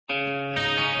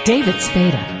David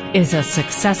Spada is a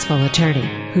successful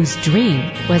attorney whose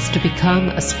dream was to become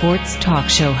a sports talk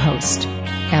show host.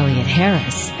 Elliot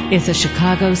Harris is a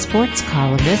Chicago sports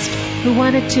columnist who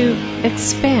wanted to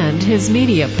expand his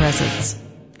media presence.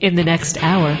 In the next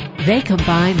hour, they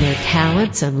combine their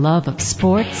talents and love of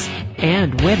sports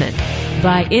and women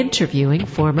by interviewing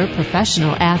former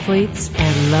professional athletes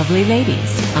and lovely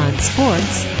ladies on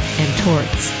sports and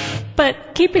torts.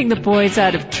 But keeping the boys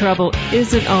out of trouble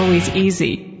isn't always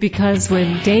easy, because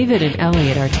when David and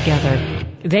Elliot are together,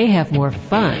 they have more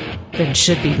fun than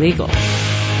should be legal.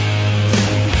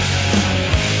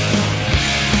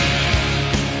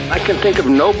 I can think of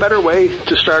no better way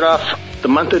to start off the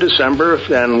month of December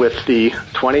than with the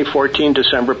 2014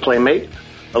 December Playmate,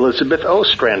 Elizabeth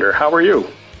Ostrander. How are you?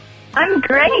 I'm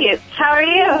great. How are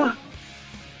you?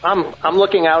 I'm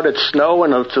looking out at snow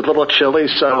and it's a little chilly,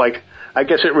 so I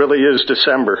guess it really is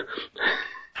December.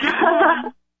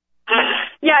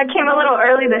 Yeah, it came a little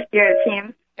early this year, it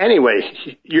seems. Anyway,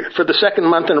 for the second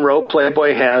month in a row,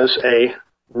 Playboy has a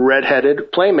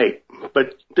red-headed Playmate.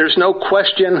 But there's no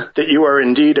question that you are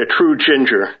indeed a true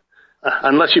ginger,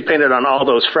 unless you painted on all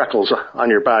those freckles on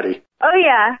your body. Oh,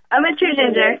 yeah, I'm a true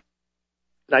ginger.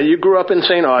 Now, you grew up in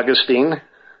St. Augustine.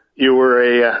 You were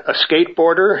a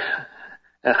skateboarder,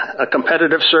 a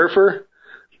competitive surfer.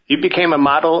 You became a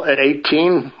model at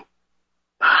 18.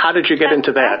 How did you get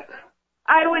into that?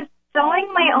 I was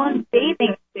sewing my own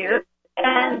bathing suits,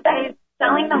 and I was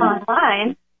selling them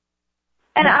online.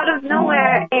 And out of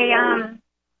nowhere,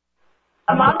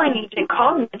 a modeling agent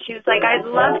called me, and she was like, I'd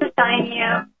love to sign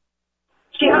you.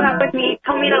 She hung up with me,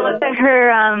 told me to look at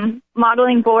her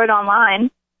modeling board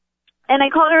online. And I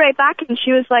called her right back, and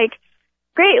she was like,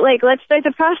 great, let's start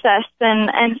the process.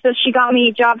 And so she got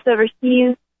me jobs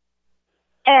overseas.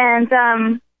 And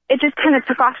it just kind of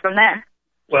took off from there.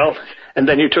 Well, and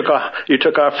then you took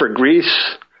off for Greece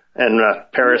and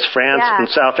Paris, France, and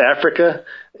South Africa.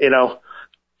 You know,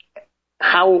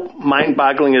 how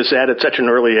mind-boggling is that at such an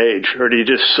early age? Or do you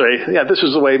just say, yeah, this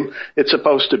is the way it's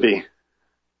supposed to be?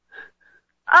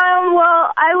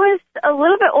 Well, I was a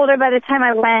little bit older by the time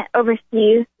I went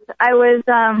overseas. I was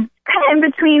kind of in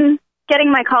between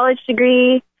getting my college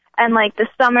degree and the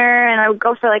summer, and I would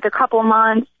go for a couple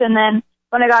months, and then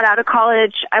when I got out of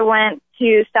college, I went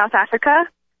to South Africa.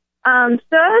 So I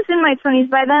was in my 20s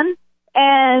by then,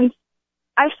 and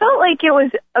I felt like it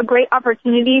was a great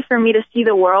opportunity for me to see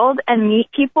the world and meet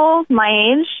people my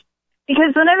age,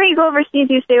 because whenever you go overseas,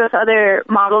 you stay with other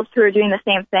models who are doing the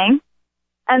same thing.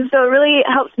 And so it really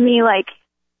helped me,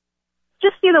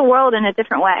 just see the world in a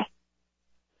different way.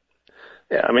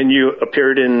 Yeah, I mean, you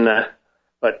appeared in,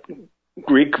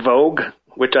 Greek Vogue,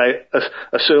 which I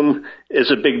assume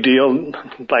is a big deal,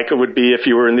 like it would be if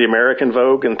you were in the American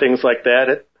Vogue and things like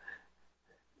that.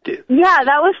 Yeah,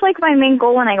 that was my main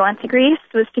goal when I went to Greece,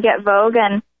 was to get Vogue,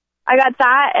 and I got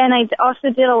that, and I also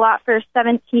did a lot for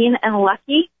 17 and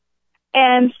Lucky.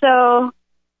 And so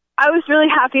I was really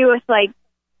happy with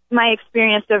my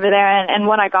experience over there and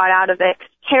what I got out of it.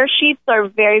 Tear sheets are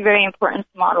very, very important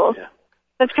to models. Yeah.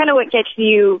 That's kind of what gets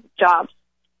you jobs.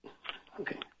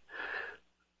 Okay.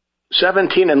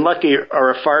 17 and Lucky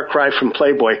are a far cry from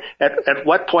Playboy. At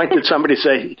what point did somebody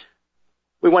say,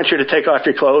 we want you to take off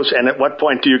your clothes, and at what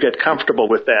point do you get comfortable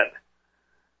with that?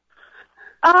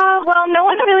 Well, no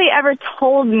one really ever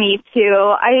told me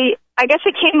to. I guess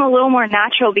it came a little more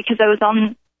natural because I was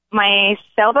on my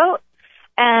sailboat.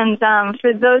 And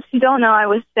for those who don't know, I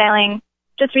was sailing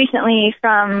just recently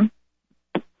from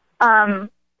San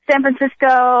Francisco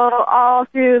all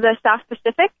through the South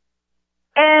Pacific.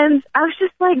 And I was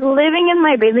just living in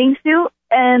my bathing suit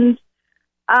and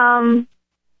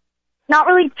not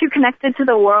really too connected to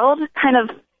the world, kind of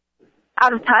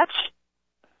out of touch.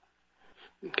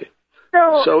 Okay.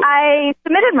 So I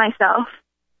submitted myself,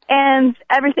 and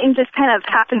everything just kind of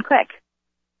happened quick.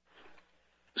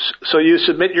 So you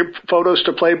submit your photos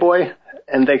to Playboy,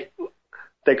 and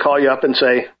they call you up and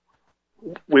say,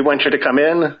 we want you to come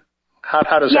in?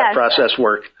 How does that process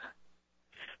work?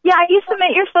 Yeah, you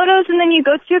submit your photos, and then you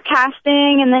go to a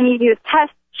casting, and then you do a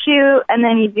test shoot, and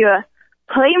then you do a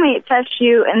Playmate test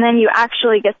shoot, and then you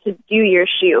actually get to do your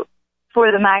shoot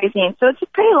for the magazine. So it's a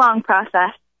pretty long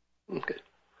process. Okay.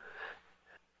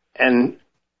 And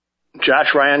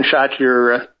Josh Ryan shot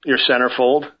your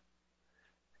centerfold.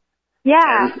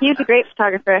 Yeah, he's a great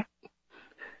photographer.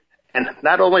 And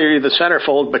not only are you the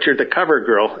centerfold, but you're the cover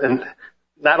girl, and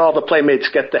not all the Playmates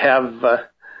get to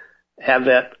have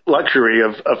that luxury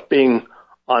of being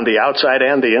on the outside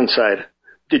and the inside.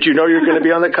 Did you know you were going to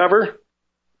be on the cover?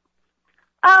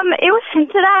 It was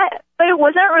hinted at, but it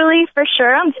wasn't really for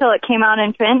sure until it came out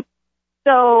in print.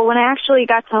 So when I actually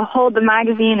got to hold the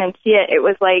magazine and see it, it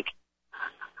was like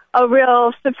a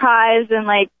real surprise and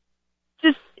like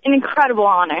just an incredible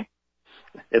honor.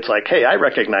 It's like, hey, I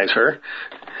recognize her.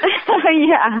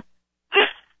 Yeah.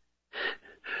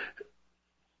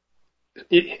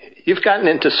 You've gotten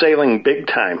into sailing big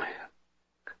time.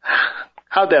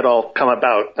 How'd that all come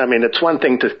about? I mean, it's one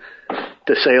thing to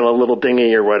sail a little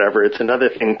dinghy or whatever. It's another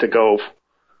thing to go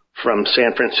from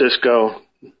San Francisco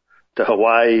to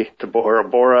Hawaii to Bora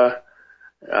Bora.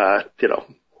 It's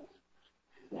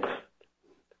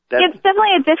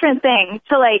definitely a different thing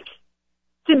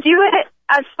to do it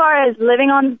as far as living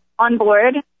on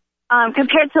board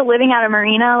compared to living at a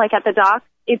marina, like at the dock.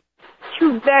 It's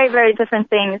two very, very different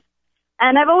things.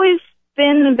 And I've always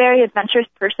been a very adventurous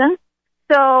person.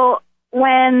 So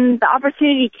when the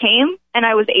opportunity came and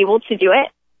I was able to do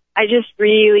it, I just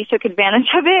really took advantage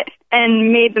of it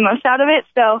and made the most out of it.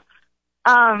 So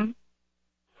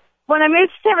when I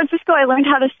moved to San Francisco, I learned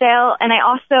how to sail, and I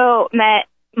also met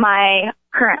my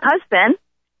current husband,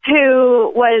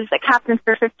 who was a captain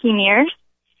for 15 years.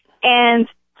 And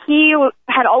he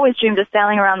had always dreamed of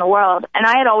sailing around the world, and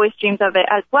I had always dreamed of it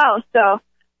as well. So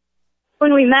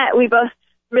when we met, we both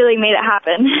really made it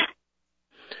happen.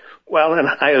 Well, and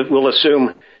I will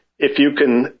assume if you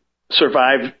can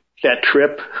survive that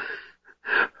trip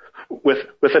with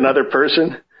another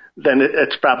person, then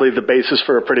it's probably the basis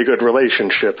for a pretty good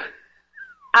relationship.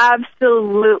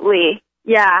 Absolutely.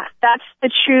 Yeah, that's the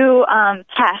true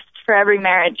test for every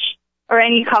marriage, or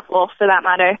any couple for that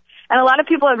matter. And a lot of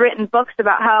people have written books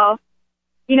about how,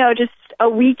 just a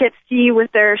week at sea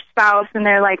with their spouse and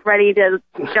they're like ready to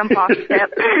jump off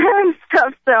ship and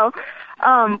stuff. So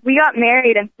we got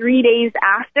married, and 3 days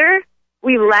after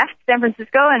we left San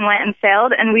Francisco and went and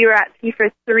sailed, and we were at sea for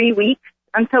 3 weeks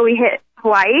until we hit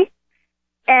Hawaii.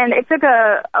 And it took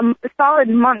a solid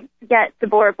month to get to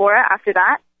Bora Bora after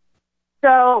that.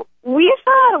 So we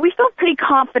felt pretty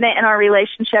confident in our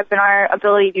relationship and our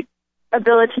ability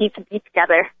to be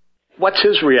together. What's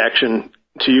his reaction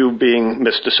to you being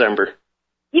Miss December?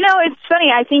 It's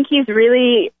funny. I think he's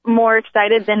really more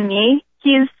excited than me.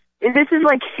 This is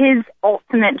like his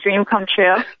ultimate dream come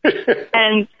true.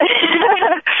 And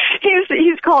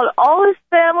he's called all his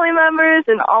family members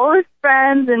and all his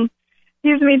friends, and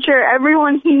he's made sure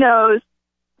everyone he knows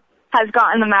has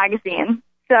gotten the magazine.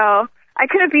 So I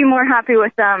couldn't be more happy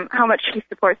with how much he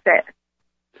supports it.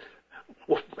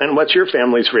 And what's your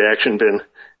family's reaction been?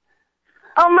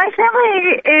 Oh, my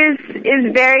family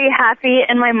is very happy,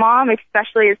 and my mom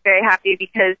especially is very happy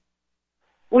because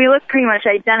we look pretty much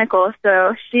identical.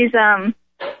 So she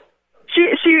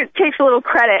takes a little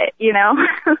credit,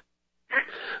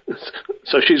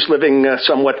 So she's living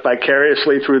somewhat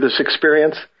vicariously through this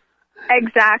experience?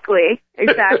 Exactly.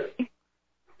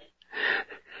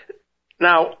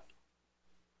 Now,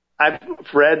 I've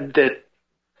read that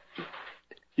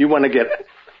you want to get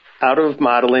out of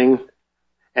modeling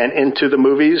and into the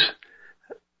movies.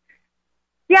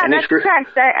 Yeah, that's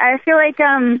correct. I feel like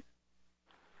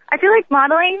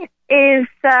modeling is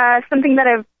something that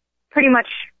I've pretty much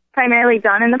primarily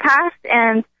done in the past,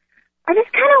 and I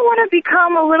just kind of want to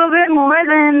become a little bit more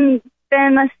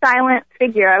than a silent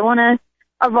figure. I want to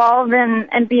evolve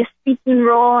and be a speaking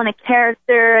role and a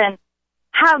character and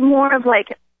have more of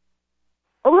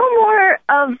a little more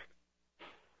of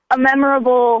a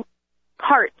memorable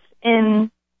part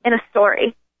in a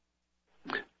story.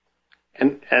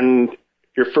 And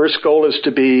your first goal is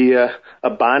to be a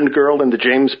Bond girl in the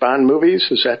James Bond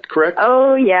movies, is that correct?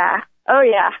 Oh yeah.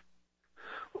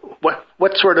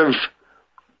 What sort of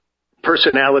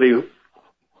personality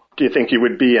do you think you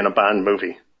would be in a Bond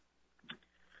movie?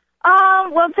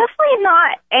 Well, definitely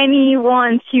not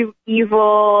anyone too evil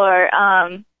or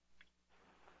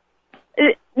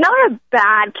not a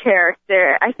bad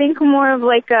character. I think more of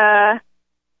like a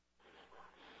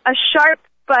sharp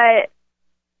but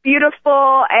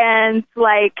beautiful and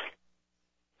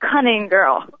cunning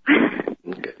girl.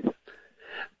 Okay.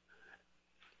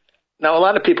 Now, a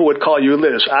lot of people would call you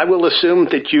Liz. I will assume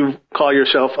that you call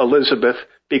yourself Elizabeth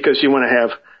because you want to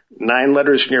have 9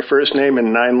 letters in your first name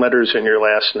and 9 letters in your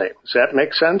last name. Does that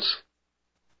make sense?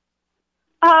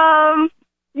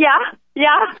 Yeah.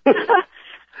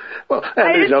 Well,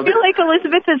 I just feel like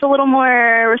Elizabeth is a little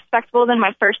more respectable than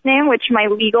my first name, which my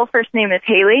legal first name is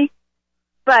Haley.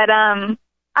 But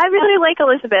I really like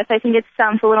Elizabeth. I think it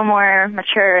sounds a little more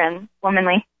mature and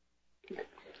womanly.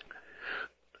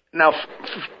 Now,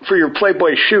 for your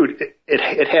Playboy shoot,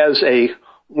 it has a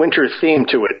winter theme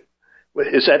to it.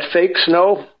 Is that fake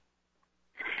snow?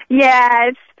 Yeah,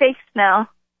 it's fake snow.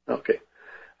 Okay.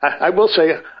 I will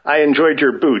say I enjoyed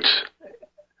your boots.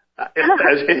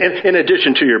 in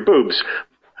addition to your boobs.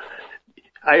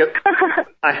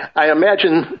 I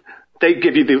imagine they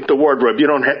give you the wardrobe. You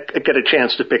don't get a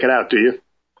chance to pick it out, do you?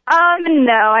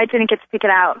 No, I didn't get to pick it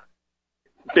out.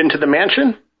 Been to the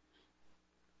mansion?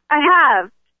 I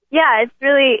have. Yeah, it's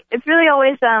really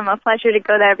always a pleasure to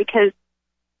go there because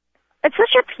it's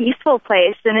such a peaceful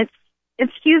place, and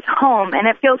it's Hugh's home, and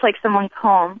it feels like someone's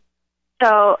home.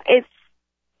 So it's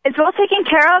well taken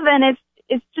care of, and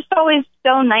it's just always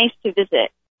so nice to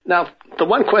visit. Now, the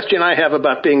one question I have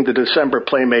about being the December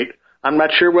Playmate, I'm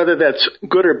not sure whether that's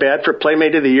good or bad for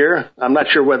Playmate of the Year. I'm not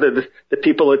sure whether the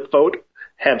people that vote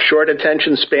have short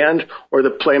attention span or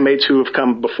the Playmates who have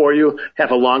come before you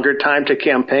have a longer time to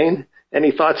campaign.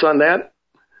 Any thoughts on that?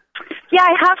 Yeah,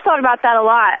 I have thought about that a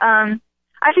lot. I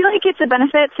feel like it's a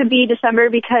benefit to be December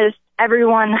because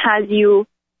everyone has you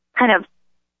kind of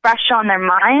fresh on their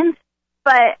minds.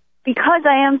 But because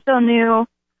I am so new,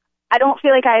 I don't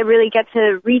feel like I really get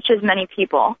to reach as many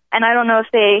people. And I don't know if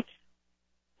they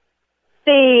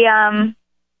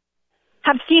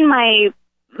have seen my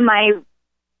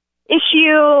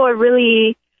issue or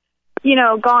really,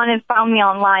 gone and found me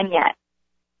online yet.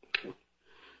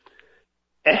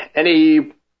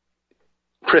 Any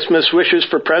Christmas wishes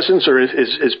for presents, or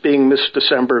is being Miss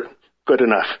December good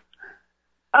enough?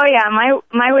 Oh yeah,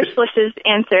 my wish list is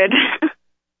answered.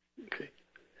 Okay.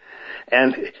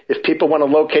 And if people want to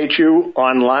locate you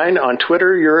online, on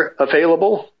Twitter, you're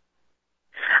available?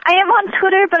 I am on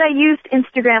Twitter, but I use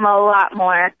Instagram a lot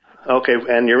more. Okay,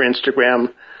 and your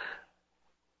Instagram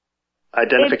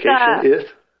identification is?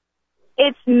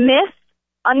 It's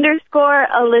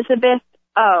Miss_Elizabeth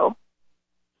O.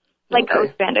 Like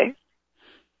okay. Oathbender.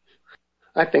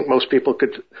 I think most people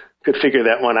could figure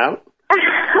that one out.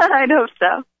 I'd hope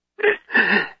so.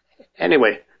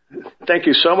 Anyway, thank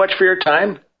you so much for your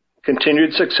time.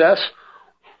 Continued success.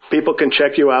 People can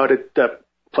check you out at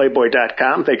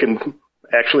Playboy.com. They can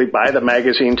actually buy the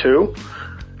magazine too.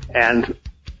 And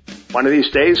one of these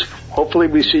days, hopefully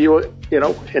we see you,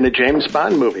 in a James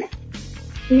Bond movie.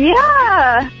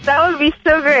 Yeah, that would be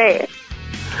so great.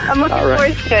 I'm looking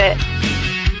forward to it.